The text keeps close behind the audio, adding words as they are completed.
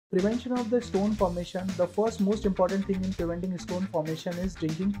Prevention of the stone formation. The first most important thing in preventing stone formation is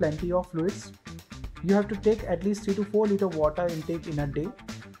drinking plenty of fluids. You have to take at least 3 to 4 liter water intake in a day.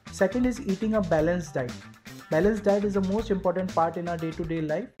 Second is eating a balanced diet. Balanced diet is the most important part in our day-to-day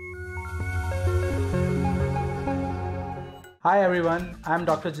life. Hi everyone, I am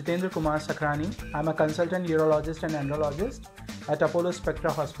Dr. Jitendra Sakhrani. I am a consultant urologist and andrologist at Apollo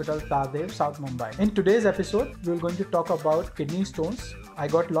Spectra Hospitals, Dadar, South Mumbai. In today's episode, we are going to talk about kidney stones. I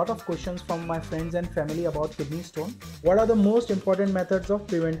got a lot of questions from my friends and family about kidney stone. What are the most important methods of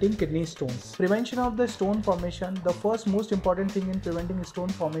preventing kidney stones? Prevention of the stone formation. The first most important thing in preventing stone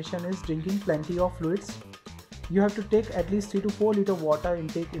formation is drinking plenty of fluids. You have to take at least 3 to 4 liter water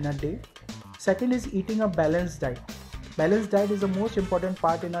intake in a day. Second is eating a balanced diet. Balanced diet is the most important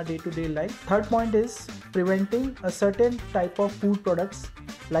part in our day-to-day life. Third point is preventing a certain type of food products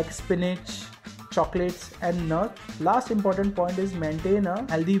like spinach, chocolates and nuts. Last important point is maintain a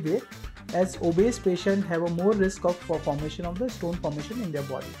healthy weight, as obese patients have a more risk of formation of the stone formation in their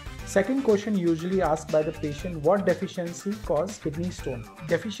body. Second question usually asked by the patient: what deficiency cause kidney stone?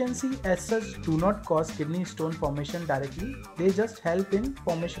 Deficiency as such do not cause kidney stone formation directly. They just help in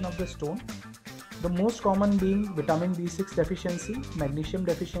formation of the stone. The most common being vitamin B6 deficiency, magnesium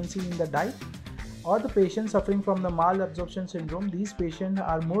deficiency in the diet, or the patients suffering from the malabsorption syndrome. These patients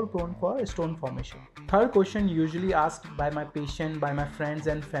are more prone for stone formation. Third question usually asked by my patient, by my friends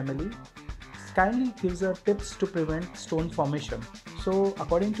and family, kindly gives a tips to prevent stone formation. So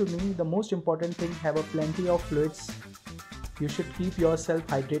according to me, the most important thing, have a plenty of fluids. You should keep yourself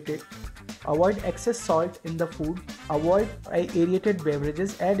hydrated. Avoid excess salt in the food. Avoid aerated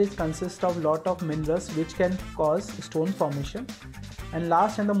beverages, as it consists of lot of minerals which can cause stone formation. And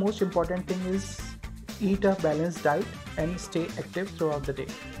last and the most important thing is eat a balanced diet and stay active throughout the day.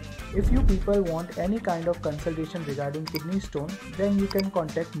 If you people want any kind of consultation regarding kidney stone, then you can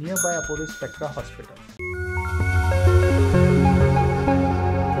contact nearby Apollo Spectra Hospital.